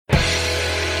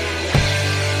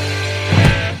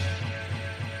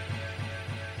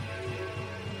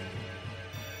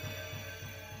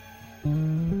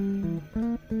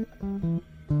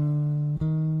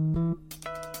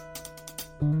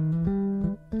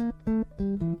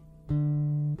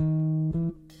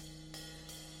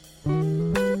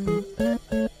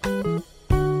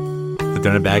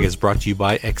Donut Bag is brought to you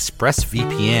by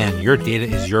ExpressVPN. Your data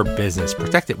is your business.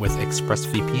 Protect it with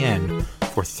ExpressVPN.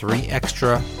 For 3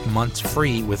 extra months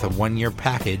free with a 1-year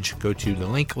package, go to the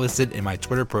link listed in my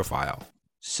Twitter profile.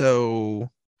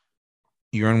 So,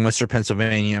 you're in Western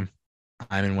Pennsylvania.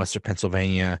 I'm in Western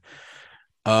Pennsylvania.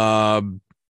 It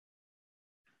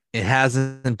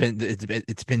hasn't been.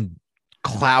 It's been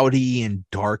cloudy and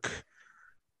dark.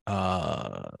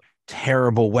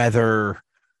 Terrible weather.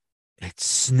 It's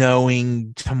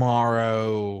snowing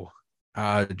tomorrow.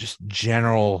 Just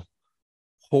general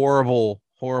horrible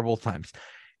times.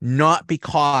 Not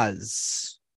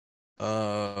because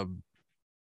of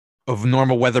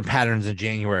normal weather patterns in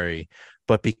January,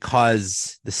 but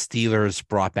because the Steelers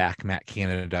brought back Matt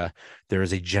Canada. There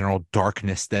is a general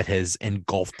darkness that has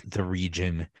engulfed the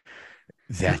region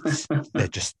that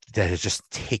has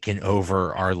just taken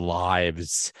over our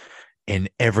lives.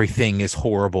 And everything is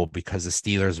horrible because the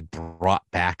Steelers brought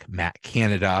back Matt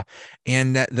Canada,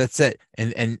 and that's it.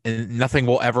 And nothing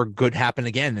will ever good happen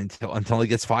again until he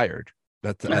gets fired.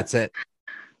 That's it.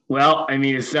 Well, I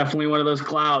mean, it's definitely one of those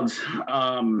clouds.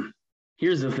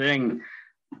 Here's the thing: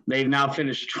 they've now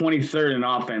finished 23rd in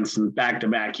offense in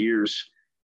back-to-back years,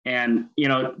 and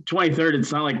 23rd.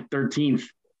 It's not like 13th;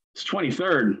 it's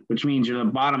 23rd, which means you're in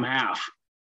the bottom half.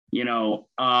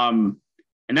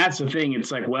 And that's the thing. It's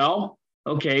like, well,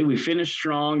 okay, we finished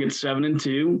strong at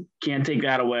 7-2. Can't take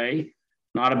that away.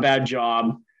 Not a bad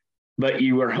job. But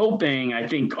you were hoping, I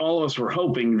think all of us were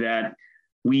hoping that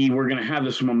we were going to have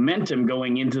this momentum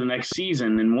going into the next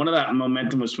season. And one of that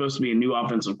momentum was supposed to be a new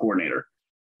offensive coordinator.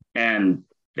 And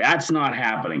that's not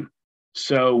happening.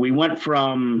 So we went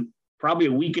from probably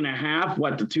a week and a half,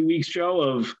 to 2 weeks, Joe,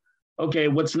 of, okay,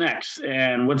 what's next?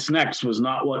 And what's next was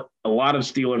not what a lot of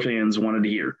Steeler fans wanted to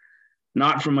hear.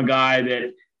 Not from a guy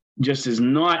that just is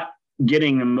not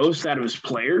getting the most out of his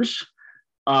players.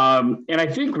 And I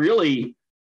think really,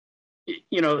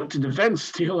 to defend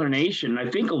Steeler Nation, I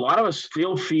think a lot of us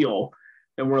still feel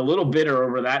that we're a little bitter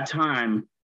over that time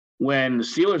when the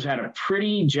Steelers had a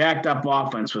pretty jacked up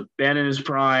offense with Ben in his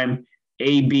prime,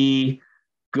 AB,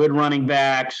 good running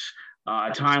backs,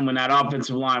 a time when that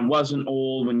offensive line wasn't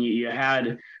old, when you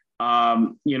had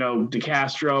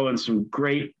DeCastro and some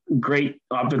great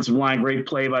offensive line, great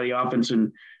play by the offense.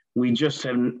 And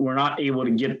we're not able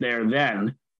to get there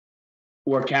then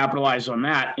or capitalize on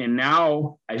that. And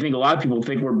now I think a lot of people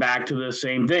think we're back to the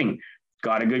same thing.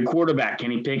 Got a good quarterback.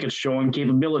 Kenny Pickett's showing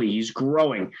capability. He's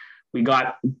growing. We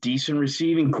got decent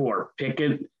receiving core.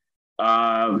 Pickens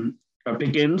has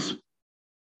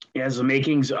the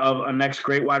makings of a next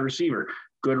great wide receiver.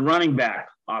 Good running back.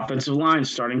 Offensive line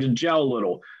starting to gel a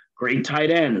little. Great tight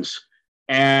ends.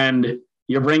 And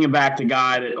you're bringing back the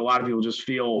guy that a lot of people just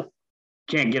feel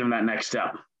can't get him that next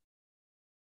step.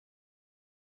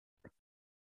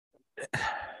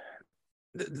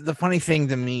 The funny thing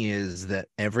to me is that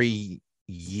every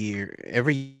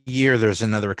year there's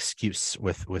another excuse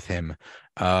with him.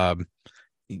 2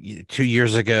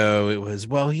 years ago it was,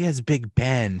 well, he has Big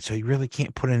Ben, so he really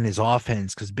can't put in his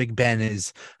offense because Big Ben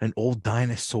is an old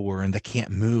dinosaur and they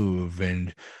can't move.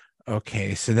 And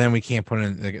okay, so then we can't put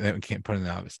in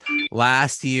the office.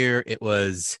 Last year it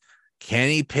was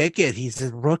Kenny Pickett. He's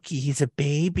a rookie. He's a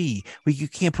baby. You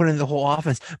can't put in the whole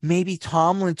offense. Maybe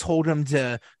Tomlin told him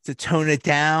to tone it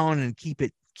down and keep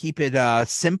it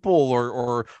simple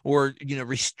or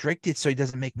restricted so he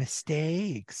doesn't make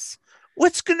mistakes.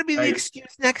 What's going to be the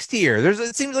excuse next year?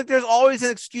 It seems like there's always an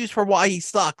excuse for why he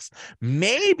sucks.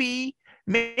 Maybe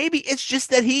it's just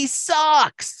that he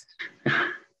sucks.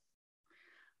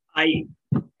 I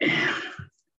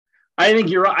think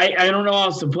you're right. I don't know how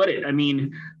else to put it. I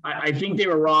mean, I think they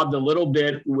were robbed a little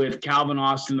bit with Calvin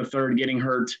Austin III getting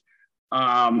hurt.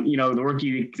 The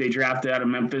rookie they drafted out of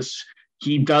Memphis.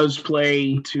 He does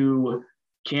play to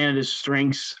Canada's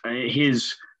strengths.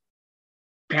 His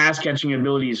pass catching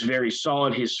ability is very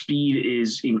solid. His speed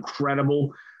is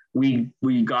incredible. We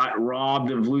got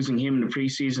robbed of losing him in the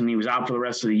preseason. He was out for the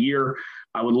rest of the year.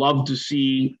 I would love to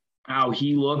see how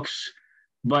he looks.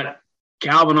 But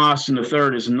Calvin Austin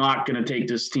III is not going to take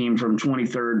this team from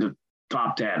 23rd to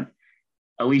top 10,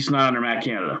 at least not under Matt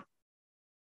Canada.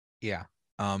 Yeah.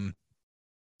 Going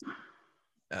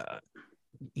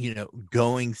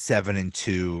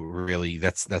 7-2, really,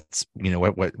 that's what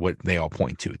they all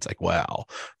point to. It's like, wow,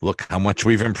 look how much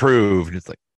we've improved. It's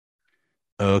like,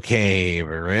 okay,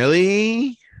 but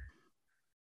really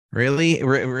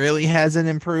hasn't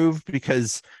improved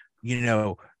because,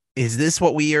 Is this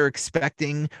what we are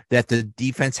expecting, that the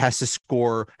defense has to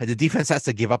score, that the defense has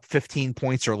to give up 15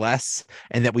 points or less,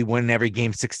 and that we win every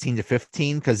game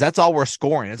 16-15? Because that's all we're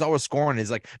scoring. That's all we're scoring is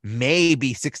like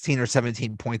maybe 16 or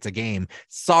 17 points a game.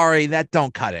 Sorry, that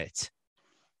don't cut it.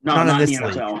 No, Not in not in the this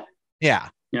league. NFL. Yeah.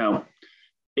 No,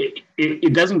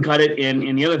 it doesn't cut it.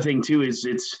 And the other thing too is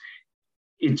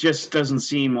it just doesn't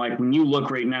seem like, when you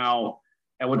look right now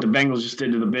at what the Bengals just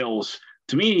did to the Bills,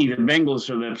 to me, the Bengals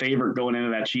are the favorite going into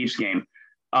that Chiefs game.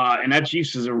 And that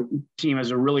Chiefs team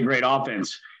has a really great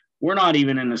offense. We're not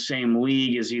even in the same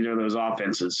league as either of those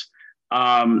offenses.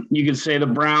 You could say the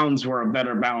Browns were a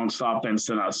better balanced offense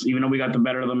than us, even though we got the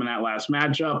better of them in that last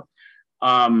matchup.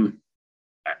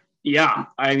 Yeah,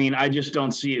 I mean, I just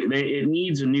don't see it. It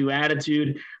needs a new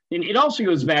attitude. And it also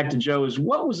goes back to Joe, is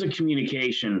what was the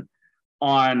communication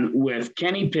on with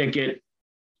Kenny Pickett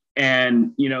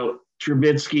and,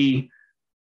 Trubisky?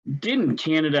 Didn't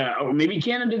Canada, or maybe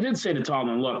Canada did say to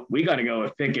Tomlin, look, we got to go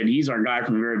with Pickett. He's our guy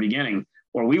from the very beginning,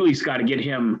 or we at least got to get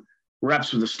him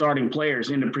reps with the starting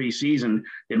players into preseason.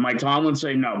 Did Mike Tomlin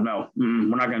say, no, we're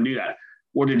not going to do that?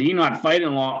 Or did he not fight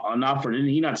enough, or did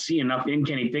he not see enough in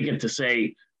Kenny Pickett to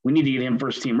say, we need to get him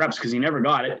first team reps? Because he never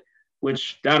got it,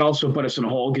 which that also put us in a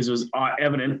hole, because it was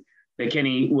evident that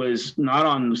Kenny was not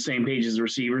on the same page as the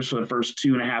receivers for the first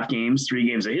 2.5 games, 3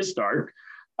 games of his start.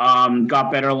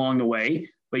 Got better along the way.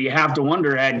 But you have to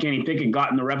wonder, had Kenny Pickett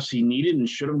gotten the reps he needed and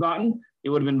should have gotten, it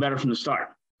would have been better from the start.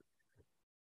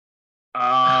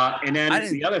 And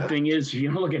then the other thing is, if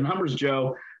you look at numbers,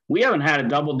 Joe, we haven't had a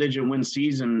double-digit win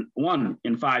season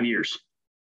in 5 years.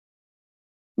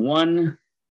 One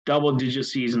double-digit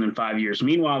season in 5 years.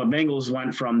 Meanwhile, the Bengals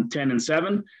went from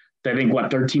 10-7 to, I think,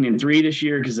 13-3 this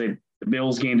year, because the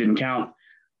Bills game didn't count,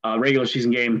 regular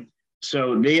season game.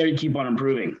 So they keep on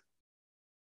improving.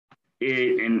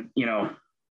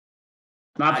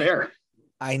 Not there.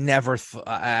 I never,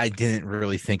 I didn't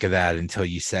really think of that until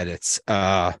you said it.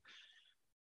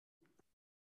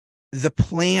 The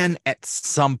plan at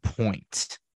some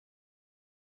point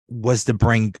was to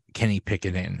bring Kenny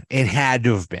Pickett in. It had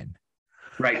to have been.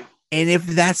 Right. And if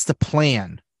that's the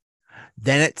plan,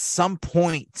 then at some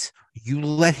point you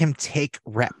let him take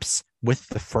reps with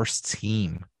the first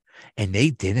team. And they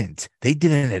didn't. They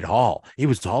didn't at all. It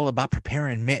was all about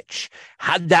preparing Mitch.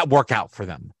 How did that work out for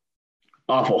them?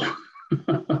 Awful.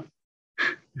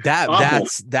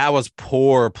 That was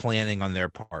poor planning on their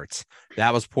parts.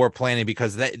 That was poor planning,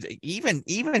 because even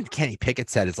Kenny Pickett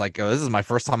said, it's like, oh, this is my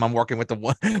first time I'm working with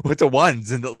the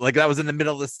ones, and like that was in the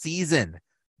middle of the season.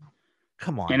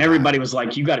 Come on. And everybody was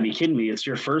like, you got to be kidding me. It's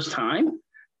your first time.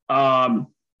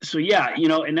 So yeah,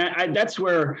 and that's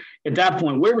where, at that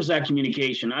point, where was that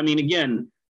communication? I mean,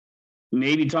 again,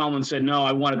 maybe Tomlin said, no,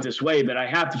 I want it this way, but I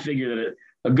have to figure that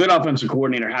a good offensive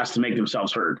coordinator has to make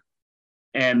themselves heard.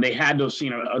 And they had to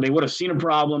have they would have seen a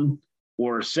problem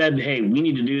or said, hey, we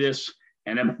need to do this.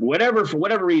 And then for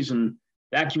whatever reason,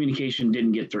 that communication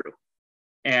didn't get through.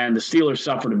 And the Steelers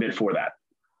suffered a bit for that.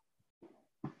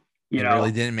 It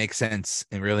really didn't make sense.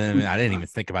 And really, I didn't even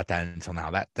think about that until now.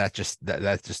 That's just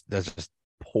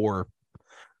poor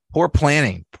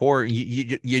planning.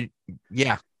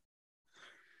 Yeah.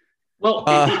 Well,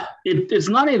 it's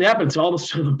not only that, but it's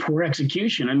also the poor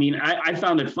execution. I mean, I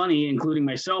found it funny, including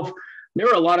myself. There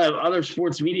were a lot of other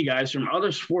sports media guys from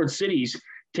other sports cities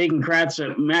taking cracks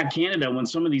at Matt Canada when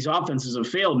some of these offenses have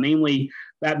failed, namely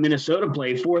that Minnesota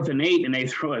play 4th and 8, and they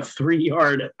throw a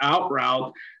 3-yard out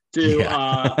route to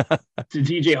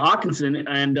TJ Hawkinson.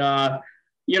 And,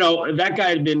 that guy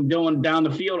had been going down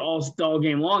the field all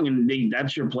game long, and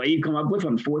that's your play you come up with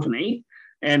on 4th and 8.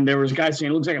 And there was guys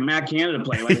saying it looks like a Matt Canada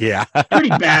play. Like, yeah, pretty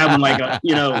bad when like a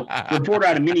reporter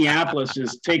out of Minneapolis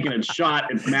is taking a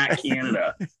shot at Matt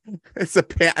Canada. It's a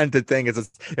patented thing. If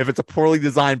it's a poorly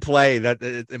designed play,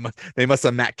 they must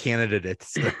have Matt Canada it.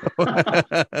 So.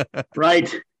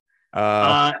 Right.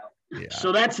 Yeah.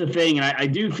 So that's the thing, and I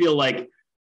do feel like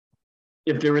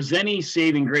if there was any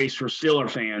saving grace for Steeler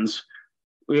fans,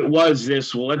 it was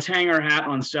this. Well, let's hang our hat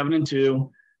on 7-2.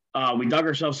 We dug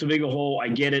ourselves a big hole. I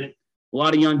get it. A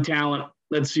lot of young talent.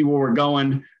 Let's see where we're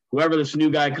going. Whoever this new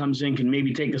guy comes in can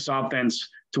maybe take this offense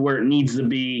to where it needs to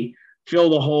be, fill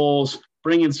the holes,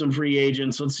 bring in some free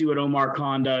agents. Let's see what Omar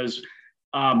Kahn does.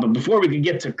 But before we could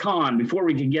get to Kahn, before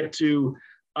we could get to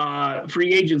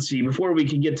free agency, before we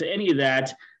could get to any of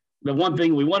that, the one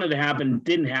thing we wanted to happen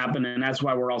didn't happen, and that's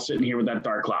why we're all sitting here with that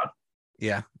dark cloud.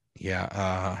 Yeah.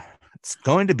 It's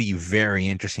going to be very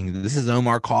interesting. This is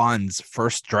Omar Kahn's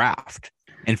first draft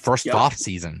and first off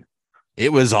season.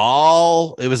 It was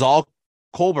all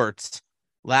Colbert's.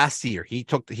 last year. He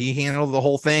handled the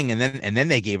whole thing, and then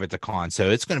they gave it to Kahn. So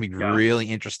it's going to be really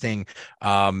interesting.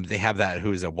 They have that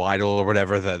who's a Weidel or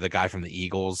whatever, the guy from the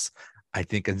Eagles. I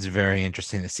think it's very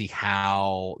interesting to see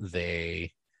how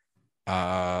they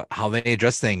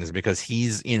address things, because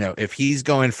he's, if he's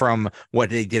going from what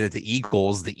they did at the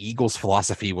Eagles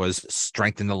philosophy was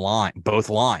strengthen the line, both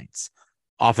lines,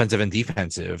 offensive and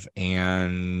defensive,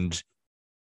 and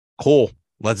cool,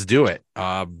 let's do it.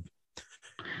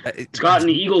 It's gotten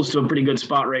the Eagles to a pretty good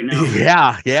spot right now.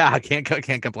 Yeah, I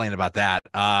can't complain about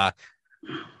that.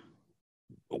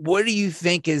 What do you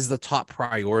think is the top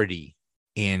priority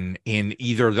in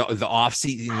either the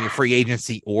offseason, free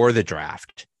agency, or the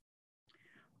draft?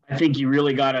 I think you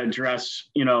really got to address,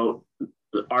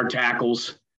 our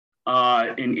tackles,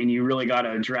 and you really got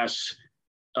to address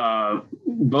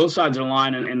both sides of the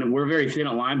line. And we're very thin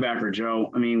at linebacker, Joe.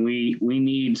 I mean, we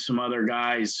need some other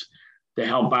guys to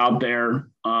help out there.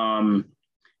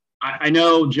 I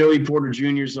know Joey Porter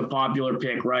Jr. is a popular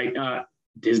pick, right?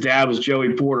 His dad was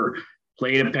Joey Porter,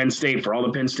 played at Penn State. For all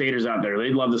the Penn Staters out there,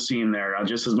 they'd love to see him there,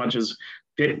 just as much as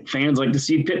Pitt fans like to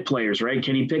see Pitt players, right?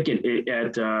 Kenny Pickett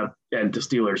at the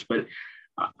Steelers. But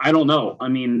I don't know. I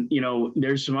mean,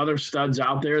 there's some other studs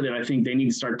out there that I think they need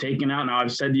to start taking out. Now,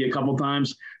 I've said to you a couple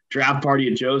times, draft party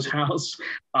at Joe's house,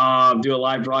 do a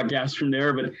live broadcast from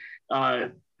there. But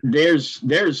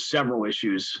there's several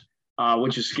issues,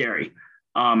 which is scary.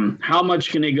 How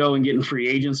much can they go and get in free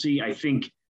agency? I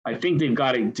think they've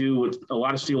got to do what a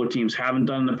lot of Steeler teams haven't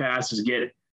done in the past, is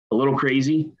get a little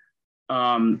crazy.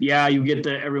 You get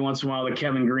every once in a while the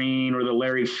Kevin Green or the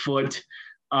Larry Foote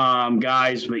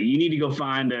guys, but you need to go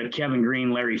find a Kevin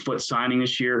Green, Larry Foote signing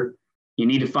this year. You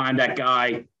need to find that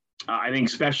guy, I think,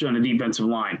 especially on the defensive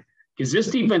line. Because this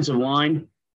defensive line,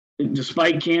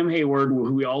 despite Cam Hayward,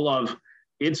 who we all love,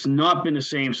 it's not been the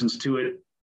same since Stephon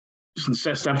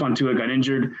Tuitt got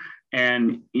injured.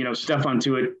 And, Stephon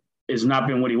Tuitt has not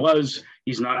been what he was.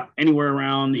 He's not anywhere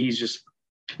around. He's just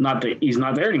he's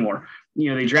not there anymore.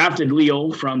 They drafted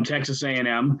Leo from Texas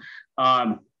A&M.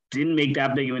 Didn't make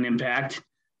that big of an impact.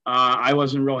 I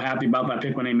wasn't real happy about that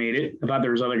pick when they made it. I thought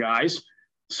there was other guys.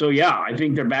 So, I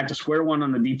think they're back to square one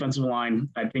on the defensive line.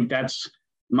 I think that's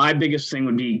my biggest thing,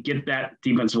 would be get that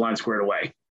defensive line squared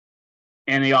away,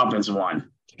 and the offensive line.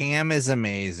 Cam is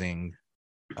amazing.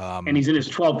 And he's in his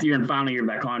 12th year and final year of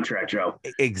that contract, Joe.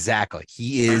 Exactly.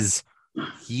 He is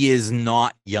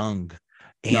not young.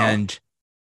 And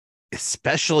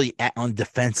especially on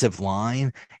defensive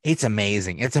line, it's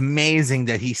amazing. It's amazing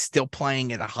that he's still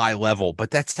playing at a high level,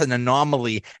 but that's an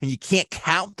anomaly, and you can't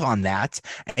count on that.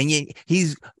 And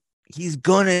he's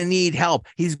going to need help.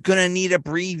 He's going to need a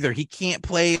breather. He can't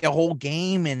play a whole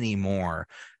game anymore.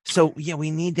 So,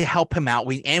 we need to help him out.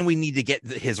 We need to get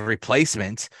his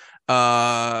replacement.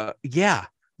 Whether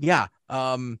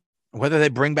they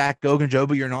bring back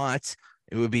Ogunjobi or not,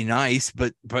 it would be nice,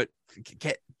 but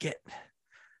get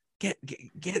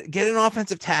an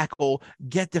offensive tackle,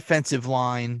 get defensive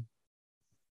line,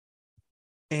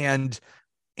 and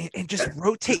just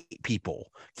rotate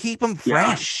people, keep them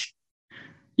fresh.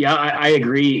 I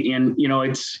agree. And,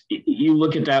 you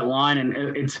look at that line, and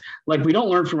it's like, we don't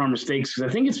learn from our mistakes, because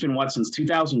I think it's been since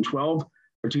 2012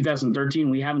 or 2013,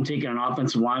 we haven't taken an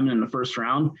offensive lineman in the first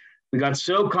round. We got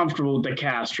so comfortable with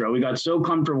DeCastro. We got so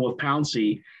comfortable with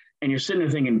Pouncey, and you're sitting there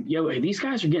thinking, these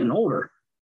guys are getting older.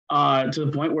 To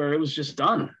the point where it was just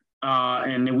done.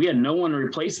 And we had no one to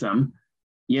replace them,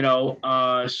 and again,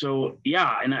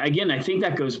 I think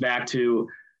that goes back to,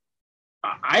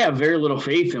 I have very little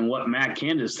faith in what Matt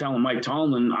Canada is telling Mike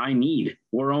Tomlin I need,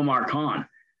 or Omar Kahn.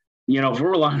 If we're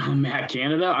relying on Matt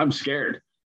Canada, I'm scared.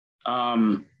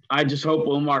 I just hope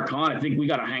Omar Kahn, I think we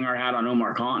got to hang our hat on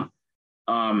Omar Kahn,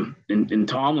 and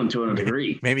Tomlin to a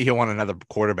degree. Maybe he'll want another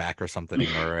quarterback or something,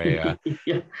 or a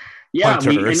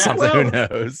punter or something. Who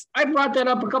knows? I brought that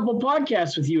up a couple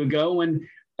podcasts with you ago when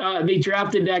they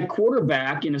drafted that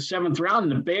quarterback in the 7th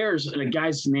round, and the Bears, and the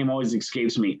guy's name always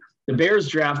escapes me. The Bears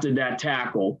drafted that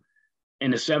tackle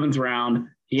in the 7th round.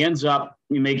 He ends up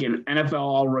making NFL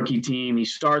all-rookie team. He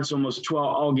starts almost 12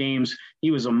 all games. He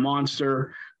was a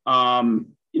monster.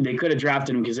 They could have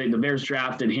drafted him, because the Bears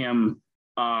drafted him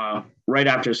right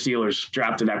after Steelers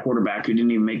drafted that quarterback who didn't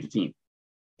even make the team.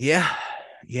 Yeah.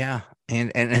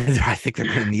 And I think they're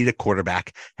going to need a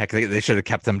quarterback. Heck, they should have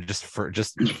kept them just for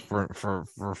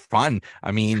fun.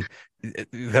 I mean,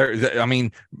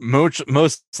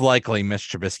 most likely Mitch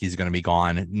Trubisky is going to be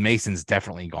gone. Mason's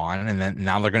definitely gone, and then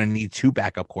now they're going to need 2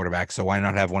 backup quarterbacks. So why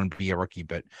not have one be a rookie?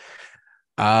 But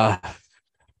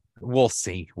we'll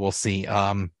see.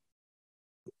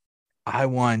 I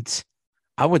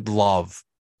would love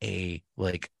a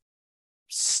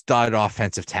stud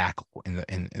offensive tackle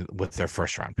with their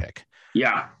first round pick.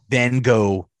 Yeah. Then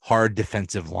go hard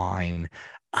defensive line.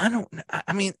 I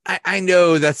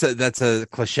know that's a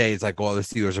cliche. It's like, well, the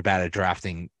Steelers are bad at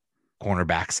drafting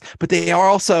cornerbacks, but they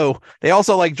also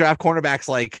like draft cornerbacks.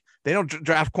 Like, they don't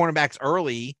draft cornerbacks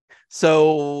early,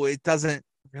 so it doesn't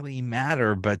really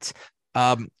matter. But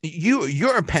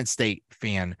you're a Penn State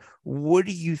fan. What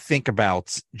do you think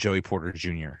about Joey Porter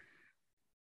Jr.?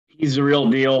 He's the real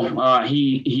deal.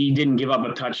 He didn't give up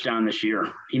a touchdown this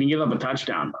year. He didn't give up a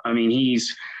touchdown. I mean, he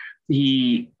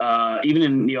even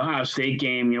in the Ohio State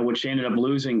game, which they ended up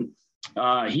losing,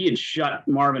 he had shut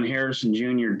Marvin Harrison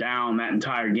Jr. down that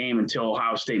entire game until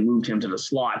Ohio State moved him to the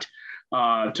slot,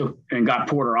 and got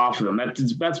Porter off of him.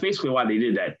 That's basically why they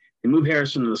did that. They moved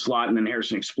Harrison to the slot, and then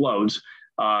Harrison explodes.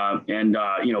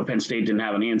 Penn State didn't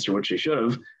have an answer, which they should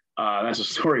have. That's a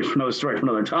story for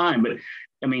another time. But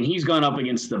I mean, he's gone up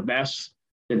against the best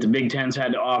that the Big Tens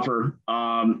had to offer,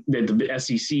 that the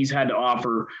SECs had to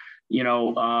offer.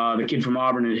 The kid from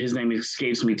Auburn, his name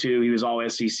escapes me too. He was all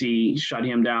SEC, shut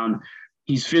him down.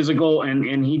 He's physical,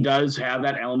 and he does have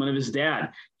that element of his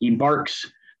dad. He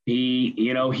barks.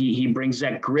 He brings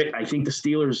that grit. I think the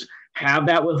Steelers have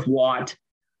that with Watt.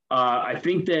 I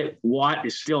think that Watt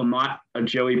is still not a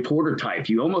Joey Porter type.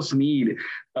 You almost need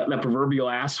that proverbial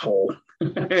asshole.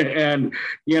 and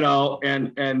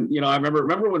I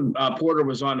remember when Porter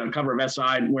was on the cover of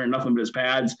SI wearing nothing but his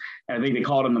pads, and I think they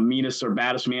called him the meanest or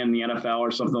baddest man in the NFL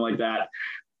or something like that.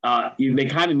 They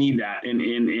kind of need that, and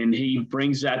he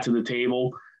brings that to the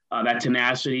table, that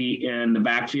tenacity in the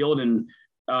backfield. And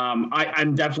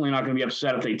I'm definitely not going to be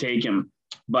upset if they take him,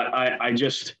 but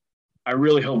I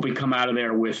really hope we come out of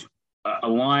there with a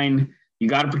line. You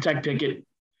got to protect Pickett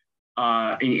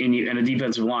in a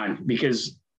defensive line,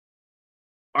 because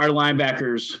our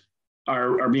linebackers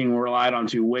are being relied on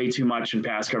to way too much in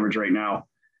pass coverage right now,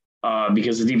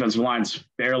 because the defensive line's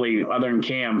barely, other than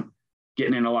Cam,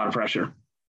 getting in a lot of pressure.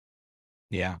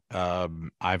 Yeah.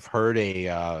 I've heard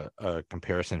a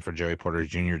comparison for Joey Porter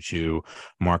Jr. to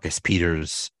Marcus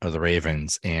Peters of the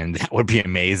Ravens, and that would be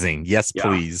amazing. Yes,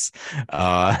 please.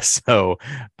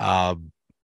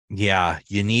 Yeah,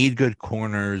 you need good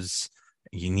corners,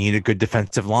 you need a good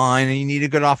defensive line, and you need a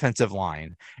good offensive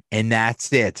line. And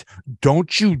that's it.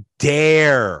 Don't you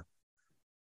dare,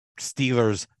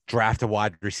 Steelers, draft a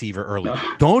wide receiver early.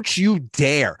 Don't you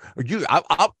dare.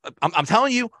 I'm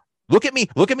telling you, look at me,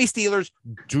 Steelers.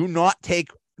 Do not take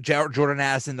Jordan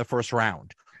Addison in the first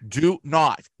round. Do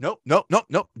not. Nope.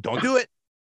 Don't do it.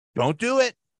 Don't do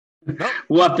it. Nope.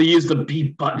 We'll have to use the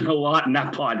beep button a lot in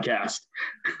that podcast.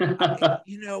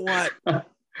 You know what?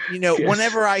 Yes.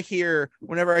 Whenever I hear,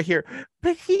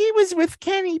 but he was with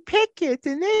Kenny Pickett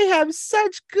and they're so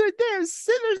good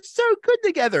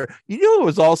together. You know who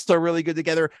was also really good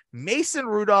together? Mason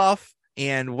Rudolph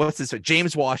and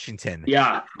James Washington.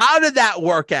 Yeah. How did that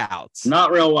work out?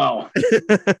 Not real well.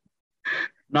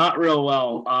 Not real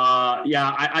well.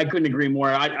 I couldn't agree more.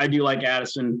 I do like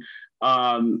Addison.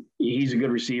 He's a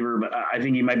good receiver, but I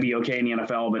think he might be okay in the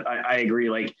NFL. But I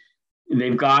agree. Like,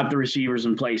 they've got the receivers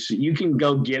in place. You can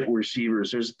go get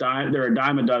receivers. They're a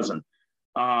dime a dozen.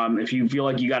 If you feel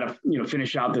like you got to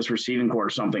finish out this receiving corps or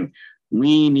something,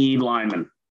 we need linemen.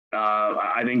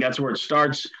 I think that's where it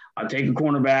starts. I'll take a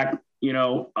cornerback,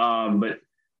 but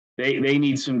they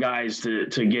need some guys to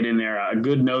get in there. A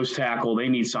good nose tackle. They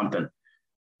need something.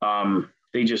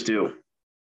 They just do.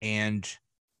 And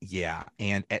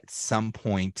at some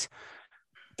point,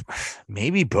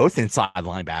 maybe both inside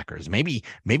linebackers. Maybe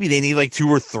they need like 2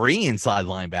 or 3 inside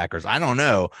linebackers. I don't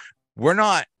know. We're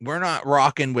not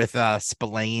rocking with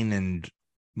Spillane and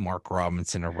Mark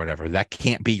Robinson or whatever. That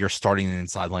can't be your starting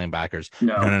inside linebackers.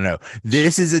 No.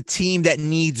 This is a team that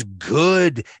needs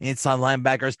good inside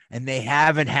linebackers, and they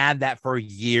haven't had that for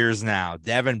years now.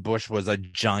 Devin Bush was a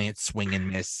giant swing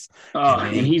and miss.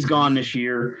 And he's gone this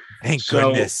year. Thank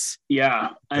goodness. Yeah.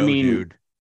 Dude.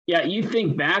 Yeah, you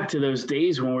think back to those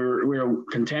days when we were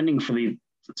contending for the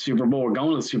Super Bowl, or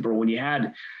going to the Super Bowl, when you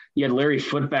had Larry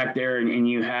Foote back there, and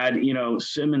you had,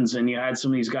 Simmons, and you had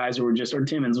some of these guys who were or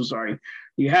Timmons, I'm sorry.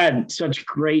 You had such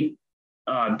great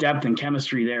depth and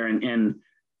chemistry there, and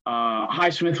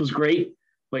Highsmith was great,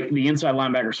 but the inside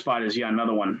linebacker spot is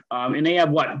another one. And they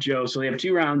have what, Joe? So they have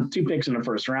 2 picks in the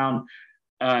first round,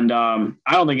 and I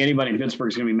don't think anybody in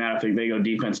Pittsburgh is going to be mad if they go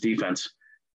defense.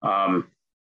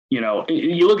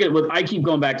 You look at what I keep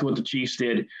going back to what the Chiefs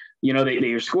did.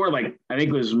 They scored, like, I think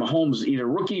it was Mahomes' either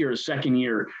rookie or his second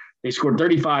year. They scored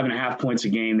 35.5 points a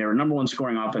game. They were number 1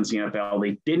 scoring offense in the NFL.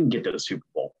 They didn't get to the Super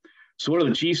Bowl. So what do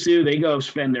the Chiefs do? They go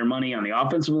spend their money on the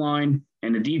offensive line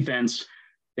and the defense,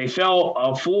 They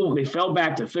fell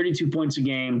back to 32 points a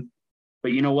game,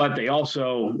 but you know what?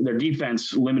 Their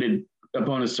defense limited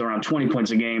opponents to around 20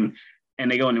 points a game, and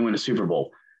they go in and win a Super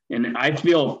Bowl. And I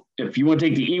feel if you want to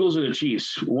take the Eagles or the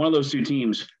Chiefs, one of those two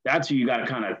teams, that's who you got to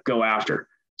kind of go after.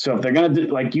 So if they're going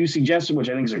to, like you suggested, which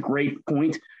I think is a great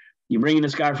point, you bring in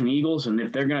this guy from the Eagles, and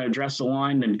if they're going to address the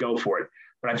line, then go for it.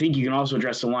 But I think you can also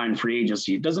address the line in free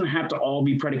agency. It doesn't have to all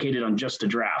be predicated on just the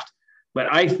draft.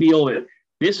 But I feel that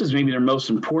this is maybe their most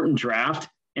important draft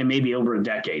in maybe over a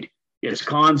decade. It's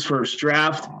Kahn's first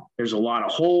draft. There's a lot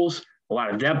of holes, a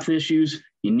lot of depth issues.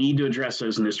 You need to address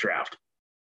those in this draft.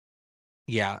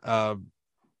 Yeah.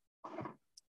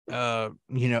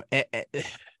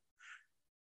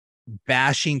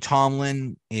 Bashing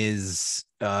Tomlin is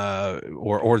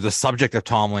or the subject of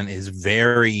Tomlin is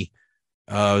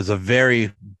is a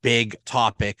very big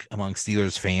topic among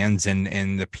Steelers fans,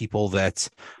 and the people that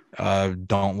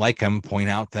don't like him point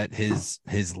out that his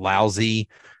lousy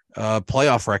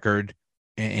playoff record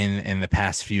in the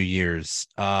past few years.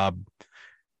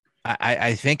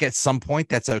 I think at some point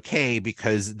that's okay,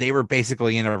 because they were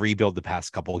basically in a rebuild the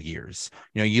past couple of years.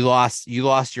 You lost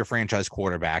your franchise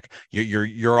quarterback.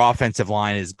 Your offensive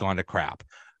line has gone to crap.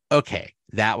 Okay,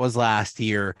 that was last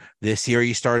year. This year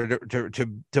you started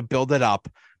to build it up,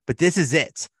 but this is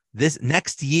it. This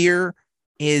next year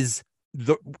is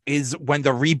when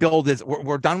the rebuild is.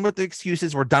 We're done with the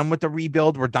excuses. We're done with the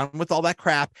rebuild. We're done with all that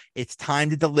crap. It's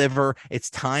time to deliver. It's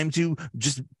time to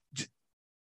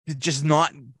just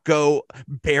not go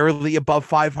barely above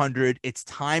 500. It's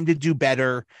time to do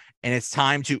better, and it's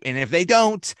time to. And if they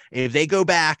go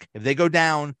back, if they go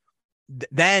down,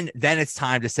 then it's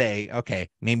time to say, okay,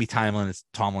 maybe Tomlin, it's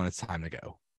time to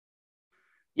go.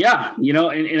 Yeah,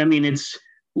 and I mean,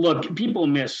 look, people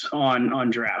miss on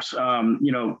drafts.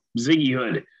 Ziggy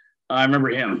Hood, I remember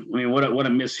him. I mean, what a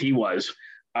miss he was.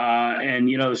 And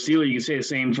the Steelers, you can say the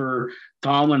same for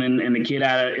Tomlin and the kid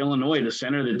out of Illinois, the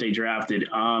center that they drafted.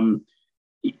 I mean,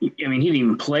 he didn't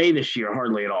even play this year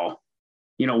hardly at all.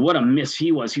 What a miss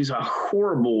he was. He was a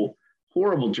horrible,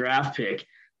 horrible draft pick.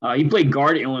 He played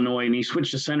guard at Illinois, and he switched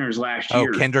to centers last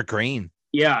year. Oh, Kendrick Green.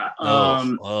 Yeah.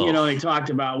 They talked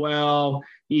about,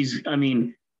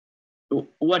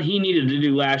 what he needed to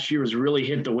do last year was really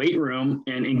hit the weight room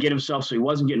and get himself so he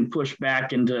wasn't getting pushed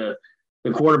back into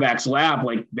the quarterback's lap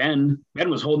like Ben.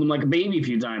 Ben was holding him like a baby a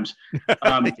few times.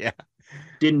 Yeah.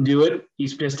 Didn't do it.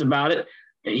 He's pissed about it.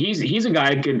 He's a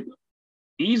guy that could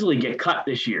easily get cut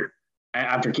this year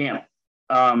after camp.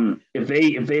 If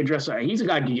they address that, he's a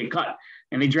guy who can get cut.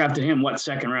 And they drafted him,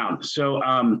 second round.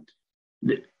 So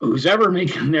who's ever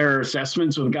making their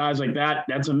assessments with guys like that,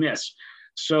 that's a miss.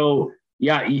 So,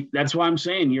 yeah, that's why I'm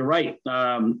saying you're right.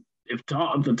 If you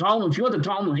want the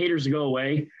Tomlin haters to go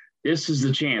away, this is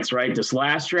the chance, right? This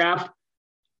last draft,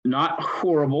 not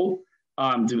horrible.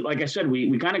 Like I said,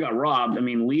 we kind of got robbed. I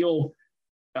mean, Leal,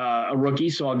 a rookie,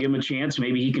 so I'll give him a chance.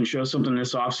 Maybe he can show something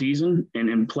this offseason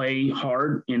and play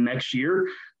hard in next year.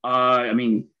 I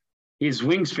mean, his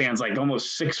wingspan's like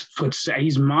almost 6 foot.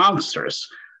 He's monstrous.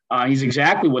 He's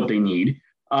exactly what they need.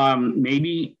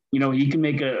 Maybe, he can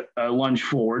make a lunge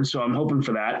forward. So I'm hoping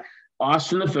for that.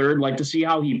 Austin the third, like to see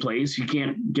how he plays. You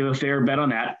can't give a fair bet on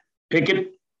that.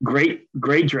 Pickett, great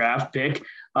draft pick.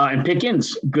 And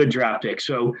Pickens, good draft pick.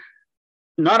 So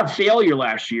not a failure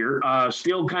last year.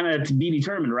 Still kind of to be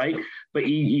determined, right? But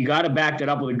you got to back that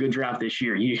up with a good draft this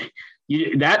year. And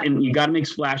you got to make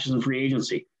splashes in free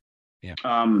agency. Yeah.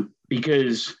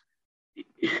 Because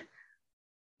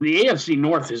the AFC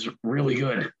North is really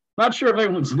good. Not sure if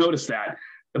everyone's noticed that.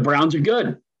 The Browns are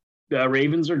good. The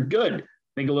Ravens are good. I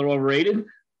think a little overrated.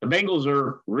 The Bengals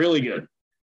are really good.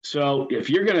 So if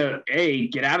you're going to,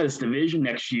 get out of this division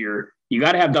next year, you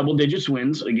got to have double digits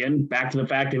wins. Again, back to the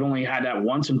fact they've only had that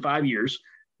once in 5 years.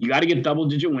 You got to get double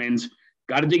digit wins.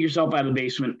 Got to dig yourself out of the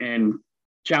basement and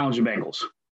challenge the Bengals.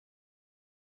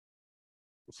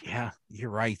 Yeah, you're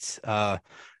right.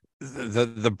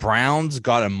 The Browns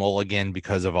got a mulligan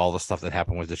because of all the stuff that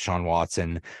happened with Deshaun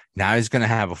Watson. Now he's going to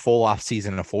have a full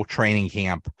offseason, a full training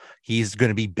camp. He's going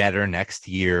to be better next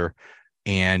year,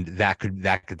 and that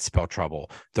could spell trouble.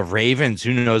 The Ravens,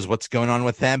 who knows what's going on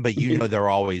with them, but they're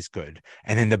always good.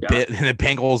 And then the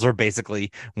Bengals are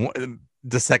basically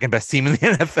the second best team in the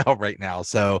NFL right now.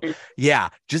 So yeah,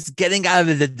 just getting out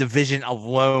of the division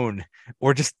alone,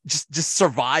 or just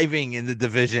surviving in the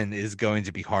division, is going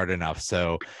to be hard enough.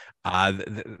 So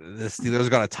the Steelers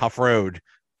got a tough road,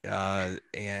 and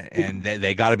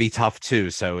they got to be tough too.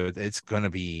 So it's going to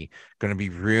be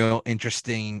real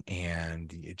interesting.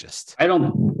 And I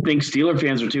don't think Steeler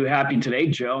fans are too happy today,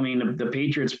 Joe. I mean, the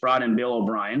Patriots brought in Bill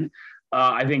O'Brien.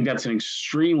 I think that's an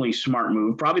extremely smart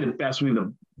move, probably the best move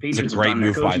the Patriots have great done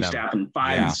their move by coaching them. staff in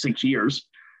 5 Yeah. to 6 years.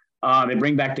 They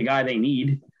bring back the guy they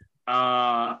need.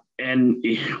 And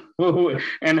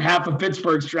half of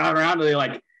Pittsburgh's driving around and they're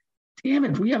like, damn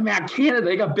it, we have Matt Canada.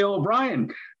 They got Bill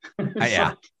O'Brien.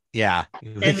 Yeah.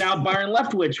 And now Byron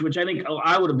Leftwich, which I think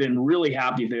I would have been really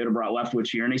happy if they would have brought Leftwich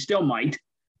here, and they still might.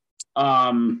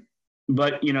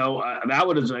 But, that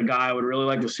would is a guy I would really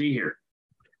like to see here.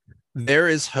 There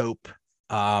is hope.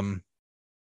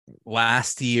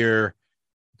 Last year,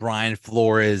 Brian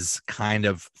Flores kind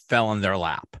of fell in their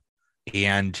lap,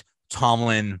 and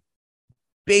Tomlin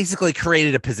basically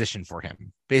created a position for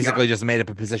him. Basically just made up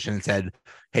a position and said,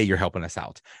 hey, you're helping us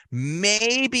out.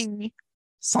 Maybe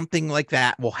something like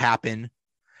that will happen.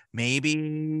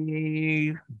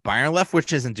 Maybe Byron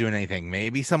Leftwich isn't doing anything.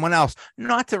 Maybe someone else,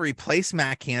 not to replace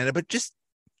Matt Canada, but just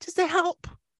to help.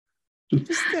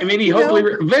 And maybe hopefully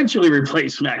eventually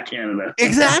replace Matt Canada.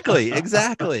 Exactly.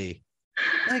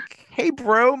 Like, hey,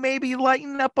 bro, maybe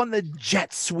lighten up on the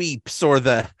jet sweeps or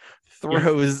the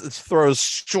throws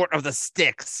short of the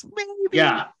sticks. Maybe.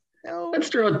 Yeah. Let's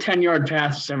throw a 10-yard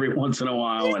pass every once in a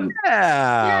while. What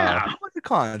a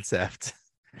concept.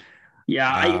 Yeah,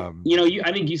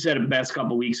 I think you said it best a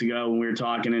couple of weeks ago when we were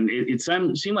talking, and it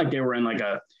seemed like they were in like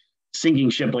a sinking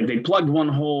ship. Like they plugged one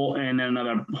hole and then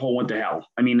another hole went to hell.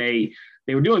 I mean, they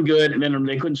were doing good, and then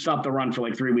they couldn't stop the run for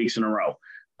like 3 weeks in a row.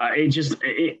 That's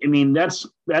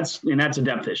a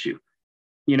depth issue.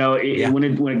 When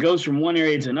it goes from one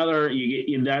area to another,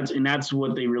 that's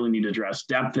what they really need to address: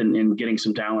 depth and getting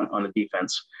some talent on the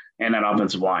defense and that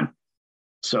offensive line.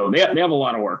 So they have a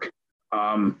lot of work.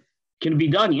 Can it be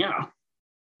done? Yeah.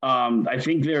 I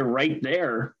think they're right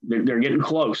there. They're getting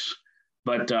close,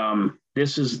 but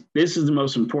this is the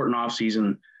most important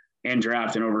offseason and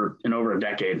draft in over a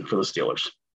decade for the Steelers.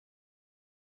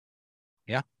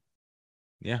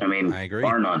 Yeah. I mean, I agree.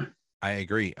 Bar none. I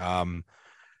agree.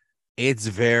 It's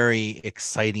very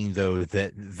exciting though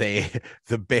that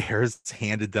the Bears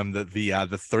handed them the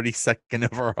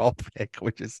 32nd overall pick,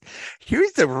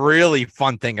 here's the really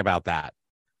fun thing about that.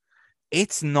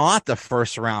 It's not the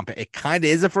first round pick. It kind of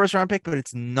is a first round pick, but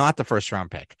it's not the first round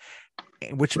pick,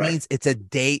 which means it's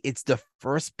the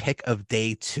first pick of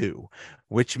day 2,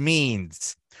 which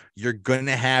means you're going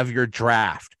to have your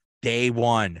draft day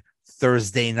 1,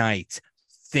 Thursday night.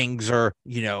 Things are,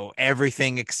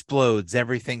 everything explodes.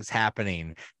 Everything's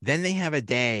happening. Then they have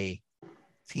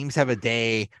teams have a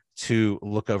day to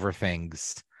look over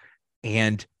things,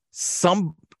 and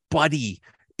somebody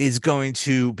is going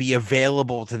to be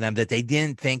available to them that they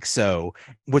didn't think so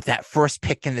with that first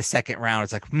pick in the second round.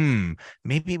 It's like,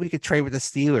 maybe we could trade with the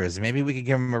Steelers. Maybe we could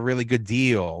give them a really good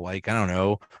deal. Like, I don't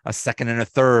know, a second and a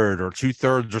third or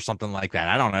 2/3 or something like that.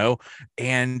 I don't know.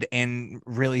 And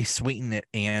really sweeten it.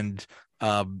 And,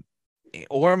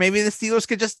 or maybe the Steelers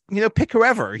could just, pick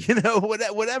whoever,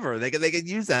 whatever they could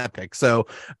use that pick. So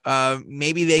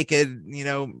maybe they could,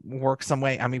 work some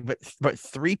way. I mean, but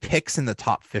 3 picks in the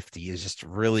top 50 is just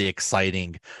really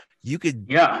exciting. You could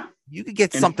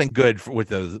get something good with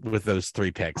those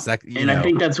 3 picks. I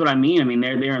think that's what I mean. I mean,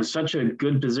 they're in such a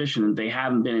good position that they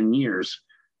haven't been in years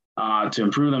to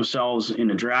improve themselves in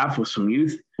the draft with some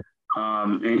youth,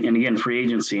 and again, free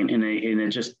agency, and it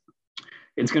just.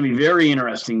 It's going to be very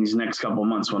interesting these next couple of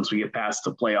months once we get past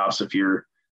the playoffs. If you're,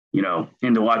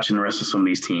 into watching the rest of some of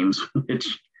these teams,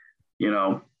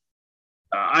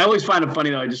 I always find it funny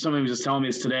though. Somebody was just telling me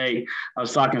this today. I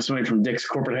was talking to somebody from Dick's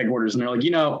corporate headquarters, and they're like,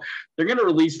 they're going to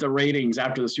release the ratings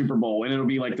after the Super Bowl, and it'll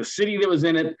be like the city that was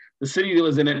in it,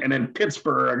 and then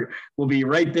Pittsburgh will be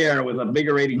right there with a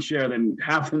bigger rating share than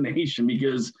half the nation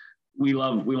because we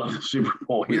love the Super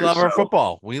Bowl. We love our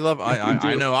football. We love.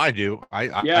 I know I do.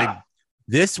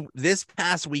 This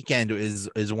past weekend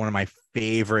is one of my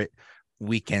favorite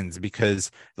weekends because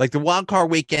like the wild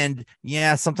card weekend,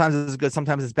 sometimes it's good,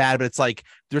 sometimes it's bad, but it's like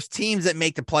there's teams that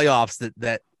make the playoffs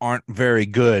that aren't very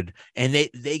good and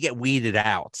they get weeded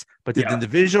out. But the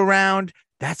divisional round,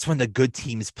 that's when the good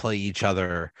teams play each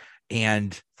other,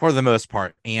 and for the most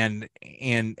part, and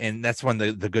that's when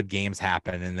the good games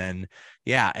happen. And then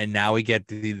and now we get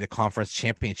the conference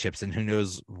championships, and who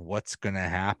knows what's going to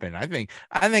happen. I think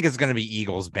it's going to be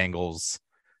Eagles Bengals,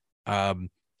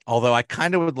 although I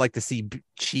kind of would like to see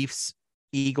Chiefs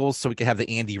Eagles so we could have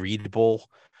the Andy Reid Bowl.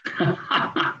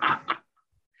 That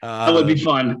would be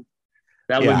fun.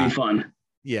 That would be fun.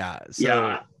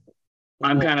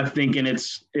 I'm kind of thinking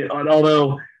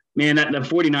although man, the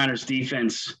 49ers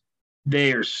defense,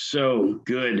 they are so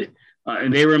good.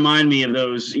 And they remind me of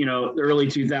those, early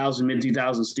 2000, mid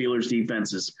 2000 Steelers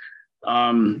defenses.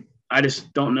 I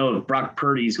just don't know if Brock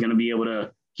Purdy's going to be able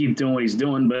to keep doing what he's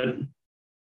doing, but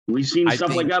we've seen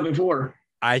stuff like that before.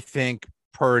 I think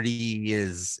Purdy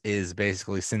is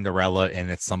basically Cinderella, and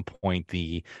at some point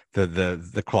the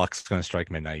clock's going to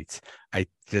strike midnight. I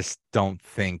just don't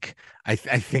think. I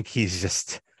think he's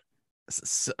just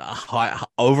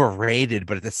overrated,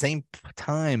 but at the same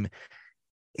time,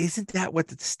 isn't that what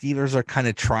the Steelers are kind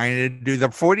of trying to do? The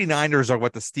 49ers are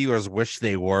what the Steelers wish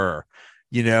they were,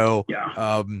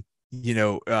 Yeah.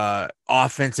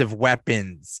 Offensive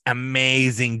weapons,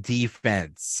 amazing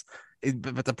defense.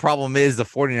 But the problem is the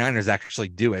 49ers actually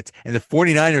do it. And the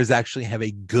 49ers actually have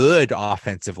a good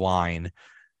offensive line.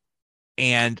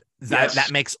 And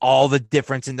that makes all the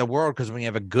difference in the world, because when you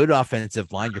have a good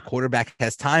offensive line, your quarterback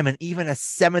has time, and even a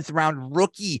 7th-round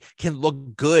rookie can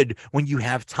look good when you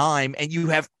have time and you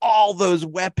have all those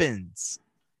weapons.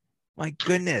 My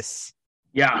goodness.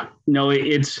 Yeah, no,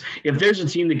 if there's a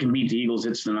team that can beat the Eagles,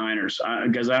 it's the Niners.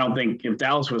 Because I don't think if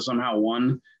Dallas would have somehow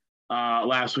won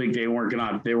last week, they were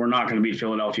not going to beat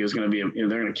Philadelphia. They're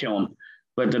going to kill them.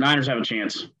 But the Niners have a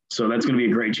chance, so that's going to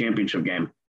be a great championship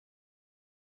game.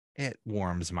 It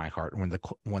warms my heart when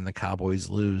the Cowboys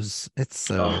lose.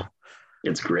 It's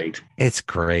it's great. It's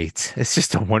great. It's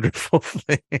just a wonderful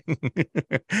thing.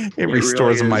 It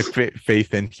restores really my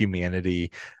faith in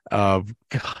humanity.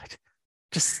 God,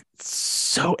 just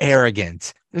so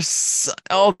arrogant. There's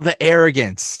all the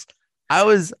arrogance. I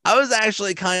was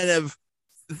actually kind of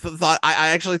I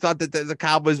actually thought that the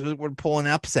Cowboys would pull an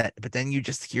upset, but then you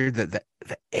just hear the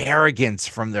arrogance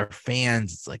from their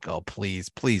fans. It's like, oh, please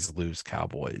lose,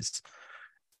 Cowboys.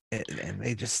 And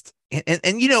they just,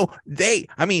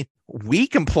 we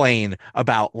complain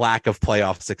about lack of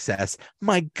playoff success.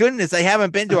 My goodness, they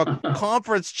haven't been to a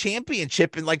conference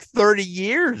championship in like 30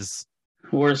 years.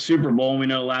 Or a Super Bowl. We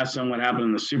know last time what happened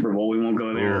in the Super Bowl. We won't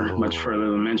go there much further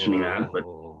than mentioning that, but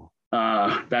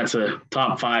that's a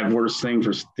top 5 worst thing for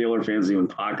Steeler fans to even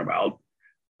talk about.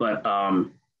 But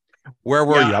where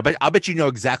were you? I bet you know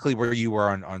exactly where you were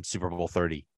on Super Bowl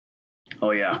 30.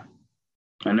 Oh yeah,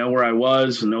 I know where I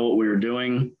was. I know what we were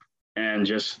doing, and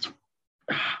just.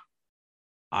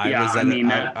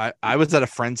 I was at a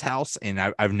friend's house, and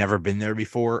I've never been there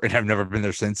before, and I've never been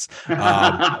there since. There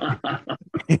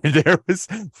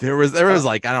was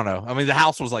like, I don't know. I mean, the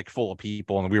house was like full of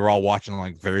people, and we were all watching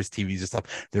like various TVs and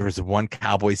stuff. There was one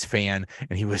Cowboys fan,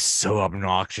 and he was so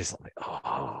obnoxious. I'm like,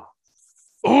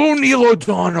 oh, Neil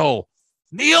O'Donnell.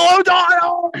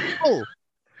 All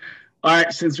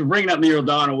right, since we're bringing up Neil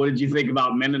O'Donnell, what did you think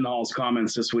about Mendenhall's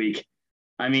comments this week?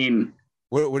 I mean,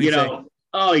 what do you say?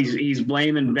 Oh, he's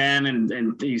blaming Ben,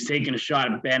 and he's taking a shot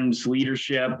at Ben's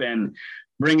leadership and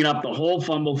bringing up the whole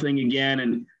fumble thing again.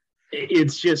 And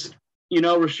it's just,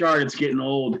 Rashard, it's getting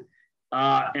old.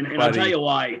 And I'll tell you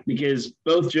why, because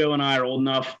both Joe and I are old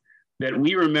enough that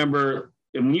we remember,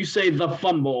 and when you say the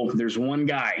fumble, there's one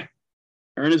guy,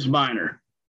 Ernest Biner.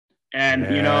 And,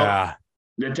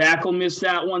 the tackle missed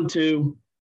that one too.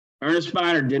 Ernest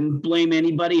Biner didn't blame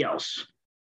anybody else.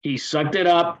 He sucked it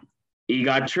up. He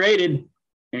got traded.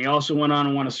 And he also went on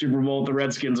and won a Super Bowl with the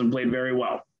Redskins and played very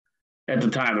well at the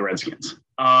time, the Redskins.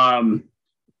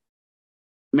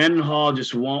 Mendenhall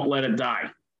just won't let it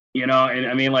die, and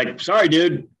I mean, like, sorry,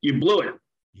 dude, you blew it.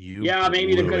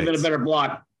 Maybe there could have been a better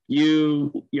block.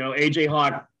 AJ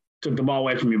Hawk took the ball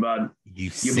away from you, bud.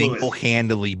 You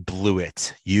single-handedly blew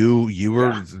it. You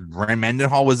were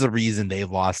Mendenhall was the reason they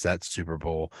lost that Super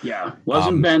Bowl. Yeah,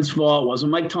 wasn't Ben's fault.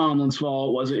 Wasn't Mike Tomlin's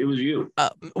fault. It was you.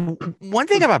 One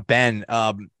thing about Ben,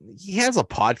 he has a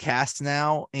podcast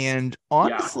now, and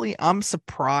honestly, I'm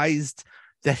surprised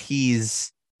that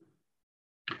he's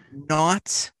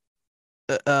not.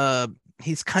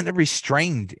 He's kind of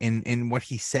restrained in what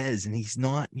he says, and he's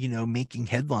not, making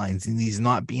headlines, and he's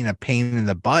not being a pain in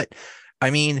the butt.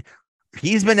 I mean,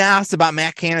 he's been asked about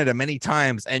Matt Canada many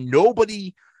times, and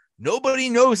nobody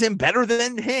knows him better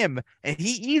than him, and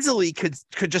he easily could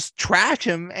just trash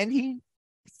him, and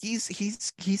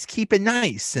he's keeping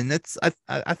nice, and that's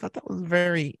I thought that was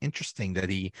very interesting that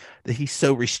he's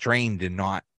so restrained and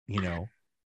not,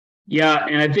 Yeah,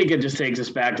 and I think it just takes us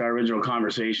back to our original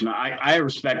conversation. I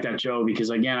respect that, Joe, because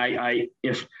again,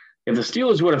 if the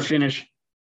Steelers would have finished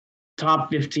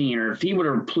top 15, or if he would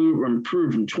have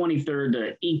improved from 23rd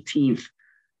to 18th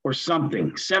or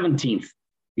something, 17th,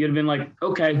 you'd have been like,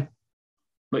 okay,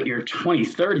 but you're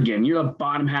 23rd again. You're the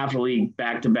bottom half of the league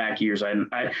back-to-back years.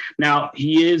 Now,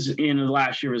 he is in the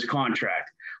last year of his contract.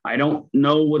 I don't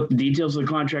know what the details of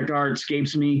the contract are. It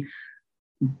escapes me.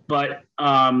 But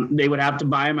they would have to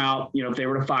buy him out, if they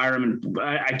were to fire him. And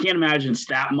I can't imagine it's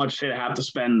that much to have to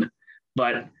spend.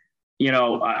 But,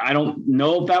 I don't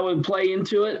know if that would play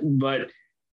into it. But,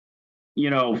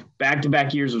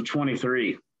 back-to-back years of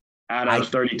 23 out of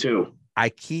 32. I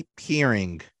keep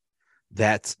hearing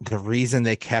that the reason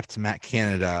they kept Matt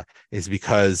Canada is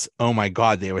because, oh my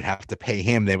God, they would have to pay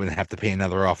him. They wouldn't have to pay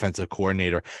another offensive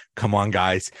coordinator. Come on,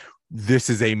 guys. This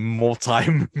is a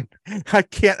I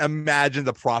can't imagine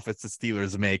the profits the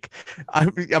Steelers make. I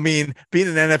mean, being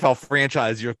an NFL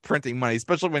franchise, you're printing money,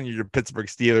 especially when you're the Pittsburgh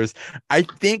Steelers. I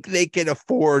think they can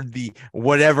afford the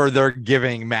whatever they're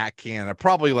giving Matt Canada,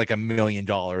 probably like $1 million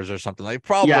or something. Like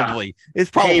it's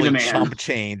probably chump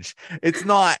change. It's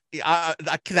not.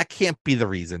 That can't be the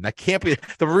reason. That can't be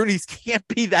the Roonies can't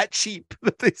be that cheap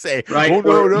that they say. Right?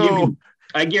 Oh no.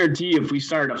 I guarantee you, if we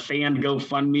started a fan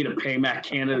GoFundMe to pay Matt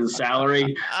Canada's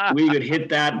salary, we would hit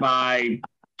that by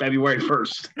February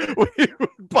 1st. We would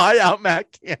buy out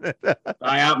Matt Canada.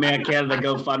 Buy out Matt Canada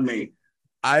GoFundMe.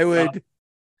 I would.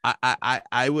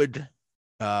 I would.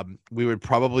 We would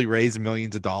probably raise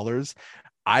millions of dollars.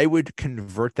 I would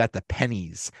convert that to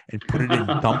pennies and put it in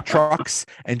dump trucks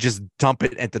and just dump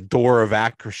it at the door of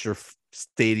Acrisure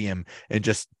Stadium and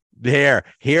just.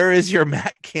 Here is your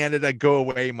Matt Canada go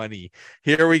away money.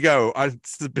 Here we go on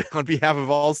behalf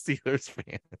of all Steelers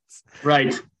fans.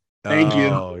 Right. Thank you.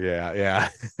 Oh yeah.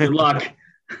 Good luck.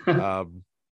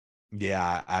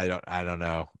 Yeah, I don't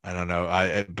know.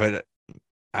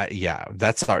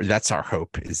 That's our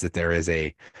hope is that there is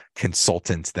a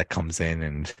consultant that comes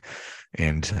in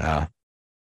and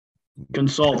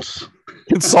consults.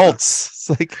 It's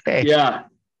like, hey, yeah.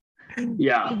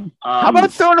 How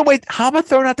about throwing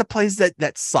out the plays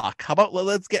that suck? How about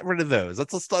let's get rid of those?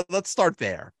 Let's start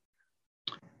there.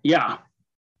 Yeah.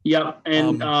 Yep.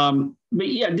 And but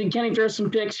yeah, did Kenny throw some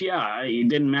picks? Yeah, he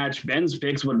didn't match Ben's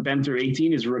picks. What Ben threw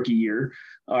 18 his rookie year,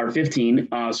 or 15,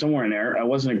 somewhere in there. It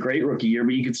wasn't a great rookie year,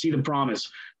 but you could see the promise.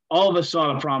 All of us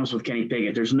saw the promise with Kenny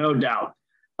Pickett. There's no doubt.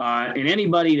 And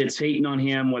anybody that's hating on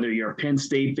him, whether you're a Penn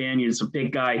State fan, you're just a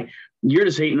Pitt guy, you're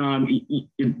just hating on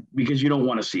him because you don't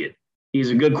want to see it. He's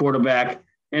a good quarterback.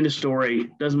 End of story.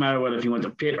 Doesn't matter whether if he went to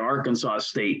Pitt or Arkansas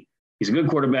State. He's a good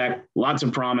quarterback. Lots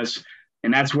of promise,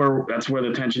 and that's where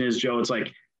the tension is, Joe. It's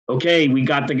like, okay, we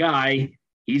got the guy.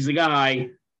 He's the guy.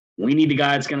 We need the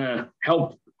guy that's going to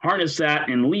help harness that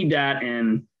and lead that.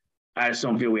 And I just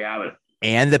don't feel we have it.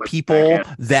 And the people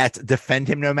that defend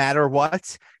him no matter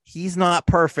what, he's not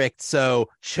perfect. So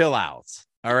chill out.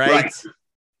 All right.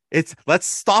 Let's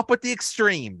stop with the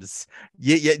extremes.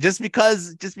 Yeah, just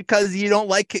because you don't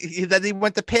like that he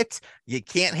went to Pitt, you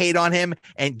can't hate on him.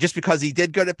 And just because he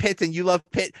did go to Pitt and you love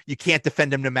Pitt, you can't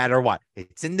defend him no matter what.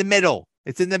 It's in the middle.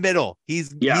 He's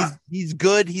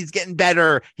good. He's getting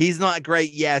better. He's not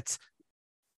great yet.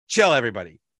 Chill,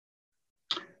 everybody.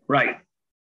 Right.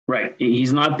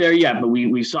 He's not there yet, but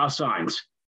we saw signs.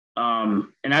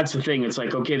 And that's the thing. It's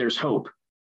like, okay, there's hope.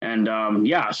 And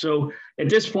so at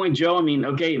this point, Joe, I mean,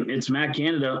 okay, it's Matt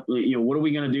Canada. What are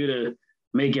we going to do to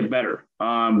make it better?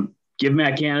 Give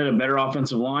Matt Canada a better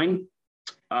offensive line.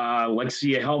 Let's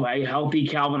see a healthy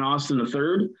Calvin Austin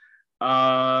III.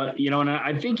 And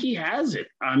I think he has it.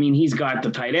 I mean, he's got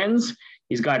the tight ends.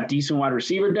 He's got decent wide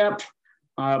receiver depth.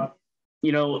 We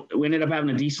ended up having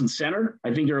a decent center.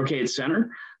 I think they're okay at center.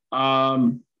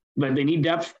 But they need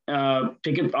depth.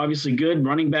 Pickett, obviously good.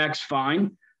 Running backs,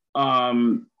 fine.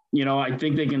 I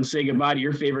think they can say goodbye to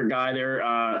your favorite guy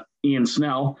there, Ian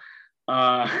Snell.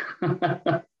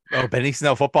 Benny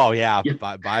Snell football. Yeah.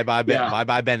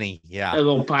 Bye, Benny. Yeah. A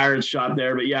little Pirates shot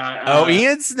there, but yeah.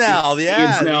 Ian Snell. Yeah.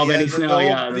 Ian Snell, Benny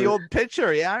Snell. The old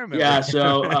pitcher. Yeah. I remember. Yeah.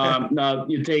 So,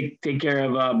 you take care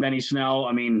of Benny Snell.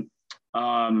 I mean,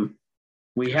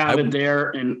 we have it there.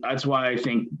 And that's why I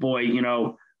think,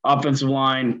 offensive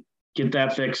line, get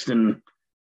that fixed and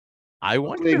I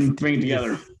wonder bring it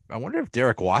together. I wonder if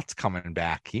Derek Watt's coming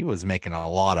back. He was making a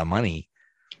lot of money.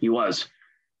 He was.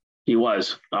 I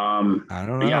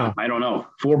don't know. Yeah, I don't know.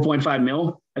 4.5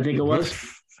 mil, I think it was.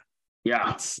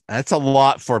 Yeah. That's a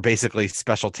lot for basically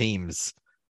special teams.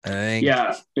 I think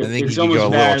it's you go a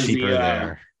little cheaper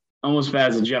there. Almost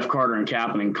as the Jeff Carter and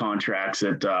Kaepernick contracts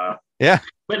that yeah.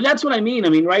 But that's what I mean. I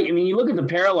mean, right? I mean, you look at the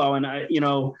parallel and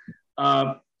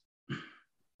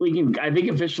we can I think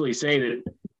officially say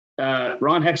that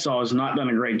Ron Hextall has not done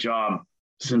a great job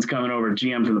since coming over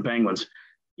GM from the Penguins.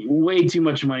 Way too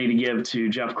much money to give to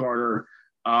Jeff Carter,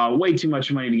 way too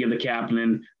much money to give the captain.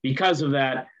 And because of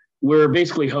that, we're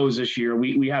basically hosed this year.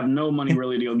 We have no money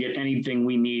really to go get anything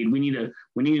we need. We need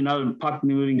another puck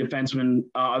moving defenseman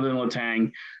other than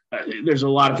Letang. There's a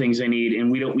lot of things they need,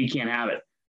 and we can't have it.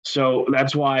 So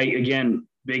that's why, again,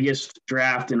 biggest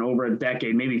draft in over a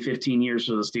decade, maybe 15 years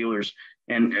for the Steelers.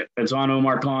 And it's on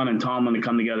Omar Kahn and Tomlin to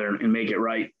come together and make it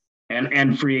right.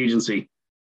 And free agency.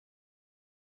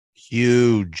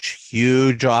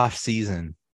 Huge off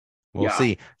season. We'll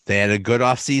see. They had a good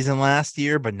offseason last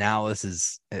year, but now this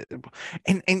is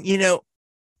and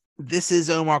this is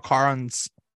Omar Kahn's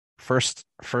first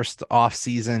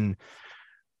offseason.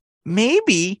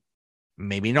 Maybe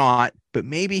not, but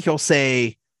maybe he'll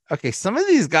say, okay, some of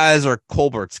these guys are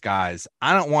Colbert's guys.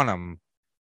 I don't want them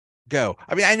go.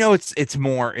 I mean, I know it's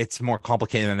more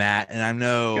complicated than that, and I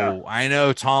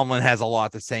know Tomlin has a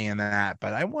lot to say in that,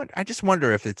 but I just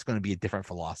wonder if it's going to be a different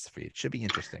philosophy. It should be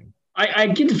interesting. I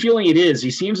get the feeling it is. He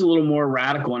seems a little more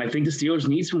radical, and I think the Steelers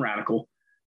need some radical.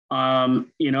 And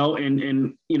they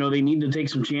need to take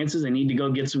some chances. They need to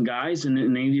go get some guys, and they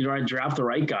need to draft the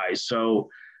right guys. So,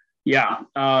 yeah,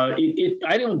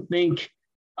 I don't think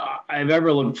I've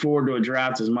ever looked forward to a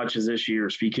draft as much as this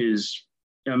year's, because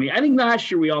I think last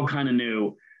year we all kind of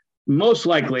knew most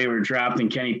likely we were drafting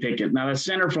Kenny Pickett. Now the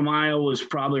center from Iowa was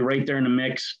probably right there in the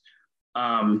mix.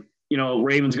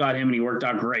 Ravens got him and he worked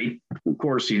out great. Of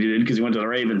course he did, because he went to the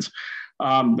Ravens.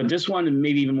 But this one,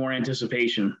 maybe even more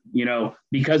anticipation,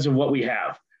 because of what we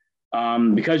have.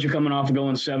 Because you're coming off of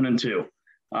going 7-2.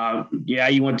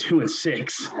 You went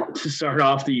 2-6 to start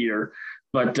off the year.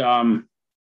 But I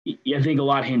think a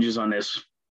lot hinges on this.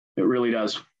 It really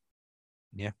does.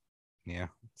 Yeah.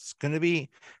 It's gonna be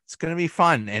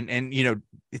fun. And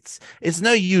it's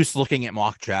no use looking at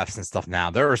mock drafts and stuff now.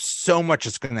 There are so much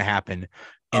that's gonna happen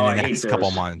in the next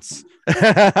couple months.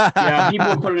 Yeah, people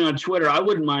are putting it on Twitter. I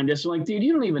wouldn't mind this. I'm like, dude,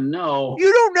 you don't even know.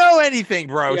 You don't know anything,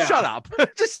 bro. Yeah. Shut up.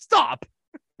 Just stop.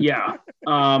 Yeah.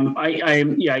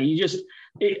 The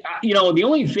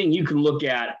only thing you can look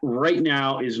at right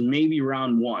now is maybe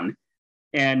round 1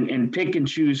 and pick and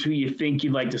choose who you think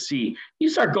you'd like to see. You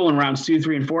start going rounds 2,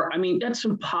 3, and 4. That's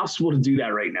impossible to do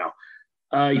that right now.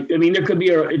 There could be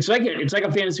it's like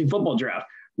a fantasy football draft.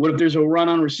 What if there's a run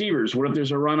on receivers? What if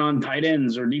there's a run on tight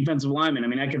ends or defensive linemen?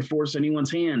 That could force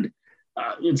anyone's hand.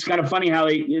 It's kind of funny how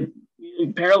they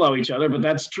parallel each other, but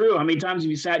that's true. How many times have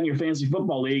you sat in your fantasy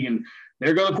football league and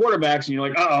there go the quarterbacks, and you're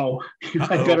like,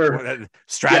 I better.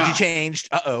 Strategy changed.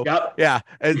 Yep. Yeah.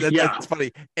 That's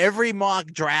funny. Every mock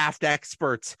draft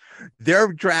expert,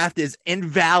 their draft is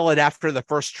invalid after the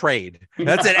first trade.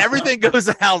 That's it. Everything goes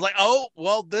to hell. Like,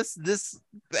 this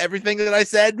everything that I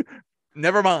said,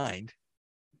 never mind.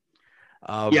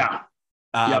 I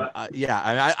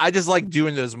just like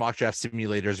doing those mock draft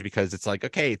simulators because it's like,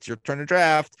 okay, it's your turn to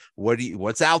draft.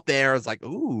 What's out there? It's like,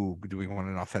 ooh, do we want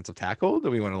an offensive tackle? Do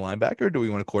we want a linebacker? Do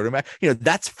we want a quarterback?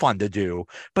 That's fun to do.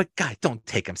 But guys, don't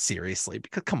take them seriously,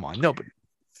 because come on, nobody.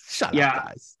 Shut up,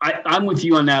 guys. I'm with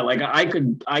you on that. Like, I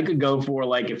could go for,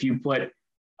 like, if you put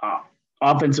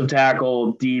offensive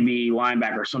tackle, DB,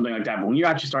 linebacker, something like that. But when you're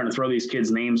actually starting to throw these kids'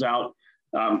 names out,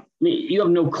 you have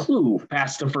no clue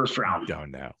past the first round. We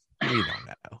don't know.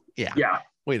 Yeah.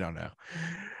 We don't know.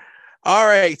 All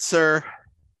right, sir.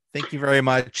 Thank you very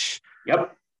much.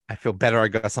 Yep. I feel better. I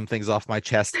got some things off my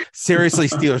chest. Seriously,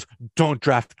 Steelers, don't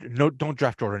draft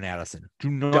Jordan Addison. Do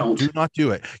not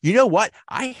do it. You know what?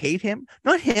 I hate him.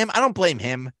 Not him. I don't blame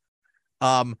him.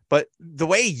 But the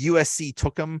way USC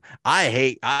took him, I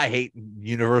hate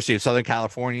University of Southern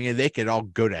California. They could all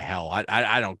go to hell.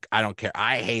 I don't care.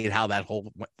 I hate how that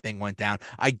whole thing went down.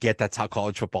 I get that's how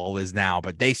college football is now,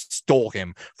 but they stole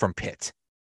him from Pitt.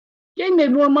 Yeah, he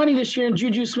made more money this year than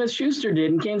Juju Smith-Schuster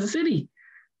did in Kansas City.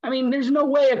 There's no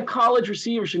way a college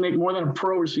receiver should make more than a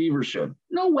pro receiver should.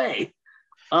 No way.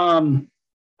 I don't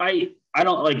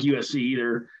like USC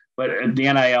either, but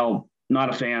the NIL, not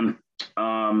a fan.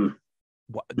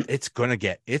 It's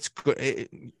good.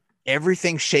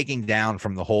 Everything shaking down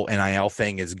from the whole NIL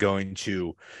thing is going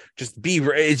to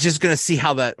it's just going to see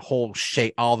how that whole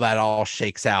all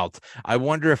shakes out. I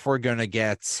wonder if we're going to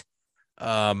get,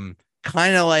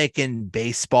 kind of like in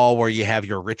baseball where you have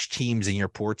your rich teams and your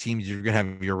poor teams. You're going to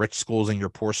have your rich schools and your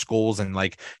poor schools. And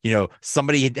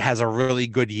somebody has a really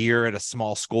good year at a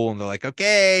small school and they're like,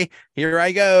 okay, here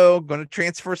I go, going to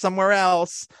transfer somewhere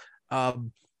else.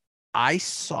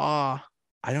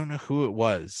 I don't know who it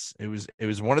was. It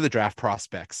was one of the draft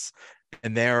prospects,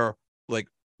 and they're like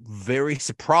very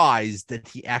surprised that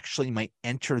he actually might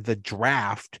enter the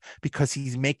draft because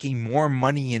he's making more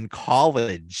money in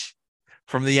college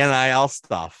from the NIL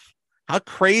stuff. How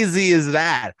crazy is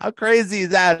that?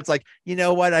 It's like, you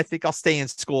know what? I think I'll stay in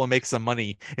school and make some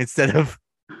money instead of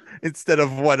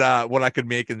what I could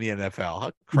make in the NFL.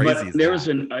 How crazy is that? There was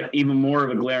an even more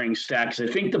of a glaring stat, because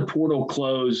I think the portal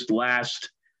closed last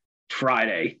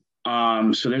Friday.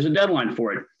 So there's a deadline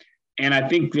for it. And I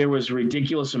think there was a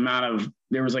ridiculous amount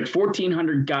there was like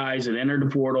 1,400 guys that entered the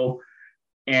portal,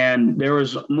 and there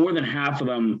was more than half of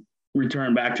them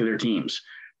returned back to their teams.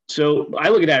 So I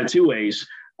look at that two ways.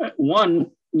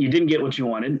 One, you didn't get what you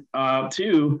wanted.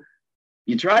 Two,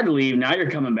 You tried to leave. Now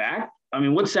you're coming back. I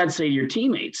mean, what's that say to your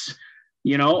teammates?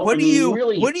 What I do mean, you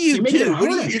really, what do you you're making it do? What do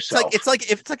hard you on yourself. it's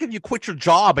like if you quit your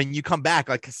job and you come back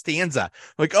like Costanza,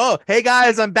 like, oh, hey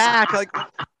guys, I'm back. Like,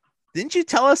 didn't you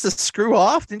tell us to screw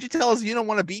off? Didn't you tell us you don't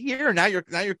want to be here? Now you're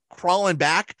crawling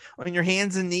back on your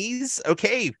hands and knees.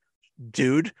 Okay,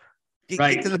 dude. Get to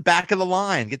Right. the back of the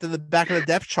line, get to the back of the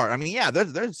depth chart. I mean, yeah,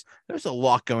 there's a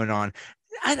lot going on.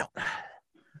 I don't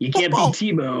You can't be football.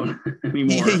 T-Bone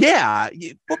anymore. Yeah,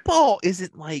 football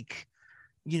isn't like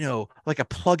like a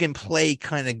plug and play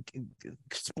kind of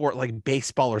sport like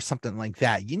baseball or something like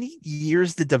that. You need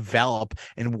years to develop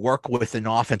and work with an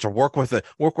offense or work with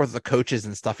the coaches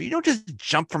and stuff. You don't just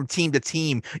jump from team to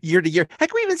team, year to year.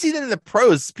 Heck, we even see that in the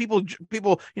pros. People,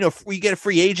 we get a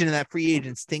free agent and that free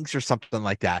agent stinks or something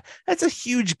like that. That's a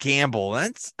huge gamble.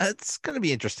 That's going to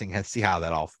be interesting to see how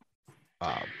that all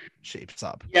uh, shapes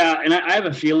up. Yeah, and I have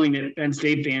a feeling that Penn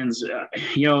State fans,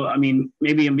 I mean,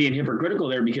 maybe I'm being hypocritical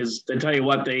there because I tell you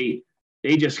what, they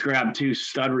just grabbed two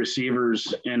stud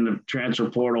receivers in the transfer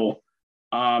portal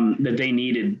that they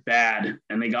needed bad,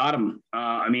 and they got them.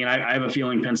 I mean, I have a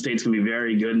feeling Penn State's going to be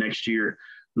very good next year.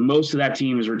 Most of that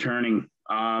team is returning.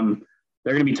 They're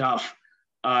going to be tough.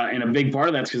 And a big part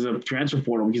of that's because of transfer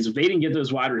portal. Because if they didn't get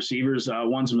those wide receivers,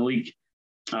 one's Malik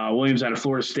Williams out of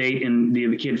Florida State, and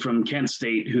the kid from Kent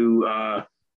State who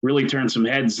really turned some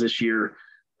heads this year.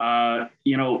 A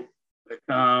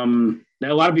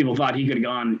lot of people thought he could have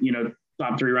gone,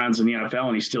 top 3 rounds in the NFL,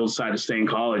 and he still decided to stay in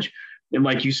college. And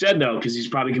like you said, though, because he's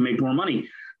probably can make more money.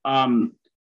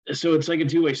 So it's like a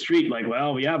two-way street. Like,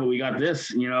 well, yeah, but we got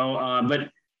this, But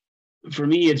for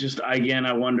me, it's just, again,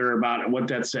 I wonder about what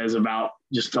that says about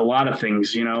just a lot of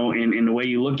things, in the way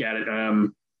you look at it.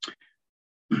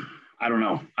 I don't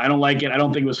know. I don't like it. I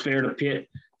don't think it was fair to Pitt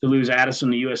to lose Addison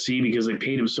to USC because they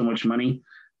paid him so much money.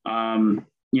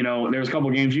 There's a couple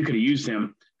of games you could have used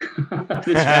him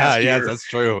this past year. Yes, that's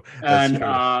true. That's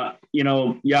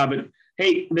true. But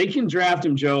hey, they can draft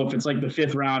him, Joe, if it's like the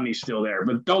 5th round and he's still there.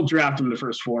 But don't draft him the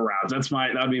first 4 rounds.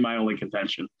 That'd be my only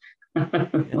contention.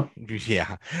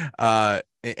 Yeah.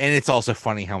 And it's also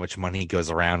funny how much money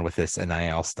goes around with this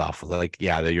NIL stuff. Like,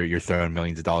 yeah, you're throwing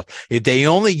millions of dollars. If they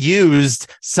only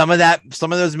used some of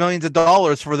those millions of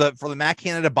dollars for the Matt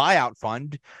Canada buyout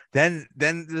fund, then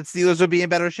the Steelers would be in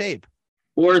better shape.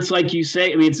 Or it's like you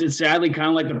say, I mean, it's sadly kind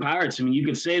of like the Pirates. I mean, you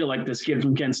could say to like this kid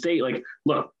from Kent State, like,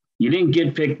 look, you didn't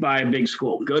get picked by a big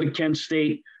school. Go to Kent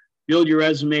State, build your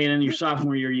resume, and then your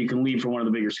sophomore year, you can leave for one of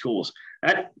the bigger schools.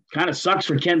 That kind of sucks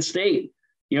for Kent State.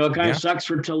 It kind of sucks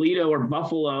for Toledo or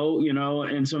Buffalo,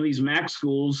 and some of these MAC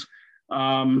schools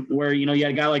where, you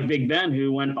had a guy like Big Ben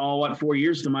who went 4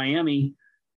 years to Miami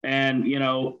and,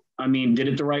 did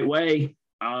it the right way,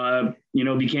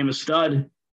 became a stud.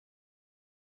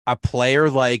 A player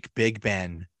like Big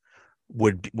Ben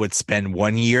would spend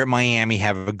 1 year at Miami,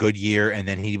 have a good year, and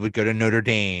then he would go to Notre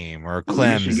Dame or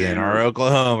Clemson or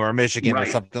Oklahoma or Michigan or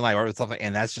something,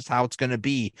 and that's just how it's going to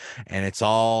be. And it's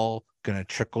all going to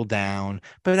trickle down.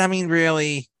 But I mean,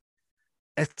 really,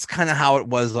 it's kind of how it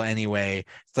was anyway.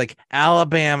 It's like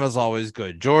Alabama's always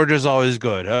good. Georgia's always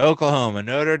good. Oklahoma,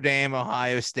 Notre Dame,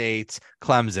 Ohio State,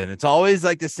 Clemson. It's always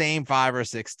like the same 5 or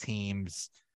 6 teams.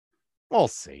 We'll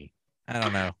see. I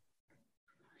don't know.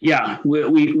 Yeah,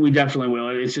 we definitely will.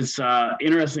 It's just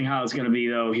interesting how it's going to be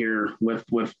though here with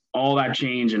all that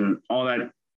change and all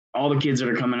the kids that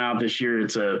are coming out this year.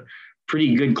 It's a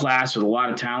pretty good class with a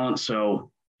lot of talent. So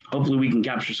hopefully we can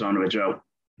capture some of it, Joe.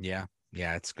 Yeah,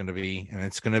 it's going to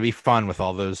be fun with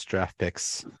all those draft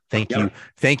picks. Thank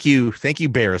you,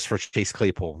 Bears, for Chase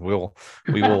Claypool. We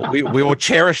will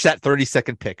cherish that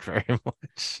 32nd pick very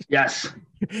much. Yes.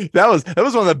 That was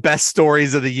one of the best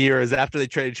stories of the year. Is after they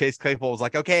traded Chase Claypool, it was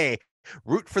like, okay,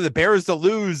 root for the Bears to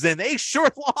lose, and they sure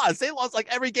lost. They lost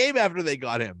like every game after they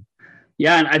got him.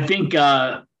 Yeah, and I think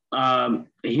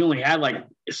he only had like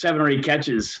 7 or 8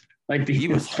 catches. Like he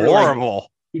was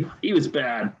horrible. He was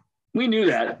bad. We knew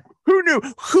that. Who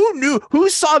knew? Who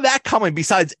saw that coming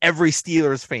besides every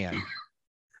Steelers fan?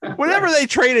 Whenever they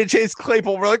traded Chase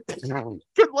Claypool, we're like,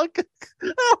 good luck.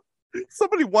 Oh,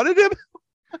 somebody wanted him.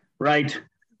 Right.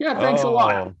 Yeah, thanks a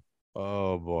lot.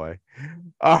 Oh, boy.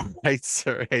 All right,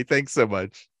 sir. Hey, thanks so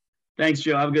much. Thanks,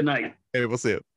 Joe. Have a good night. Hey, we'll see you.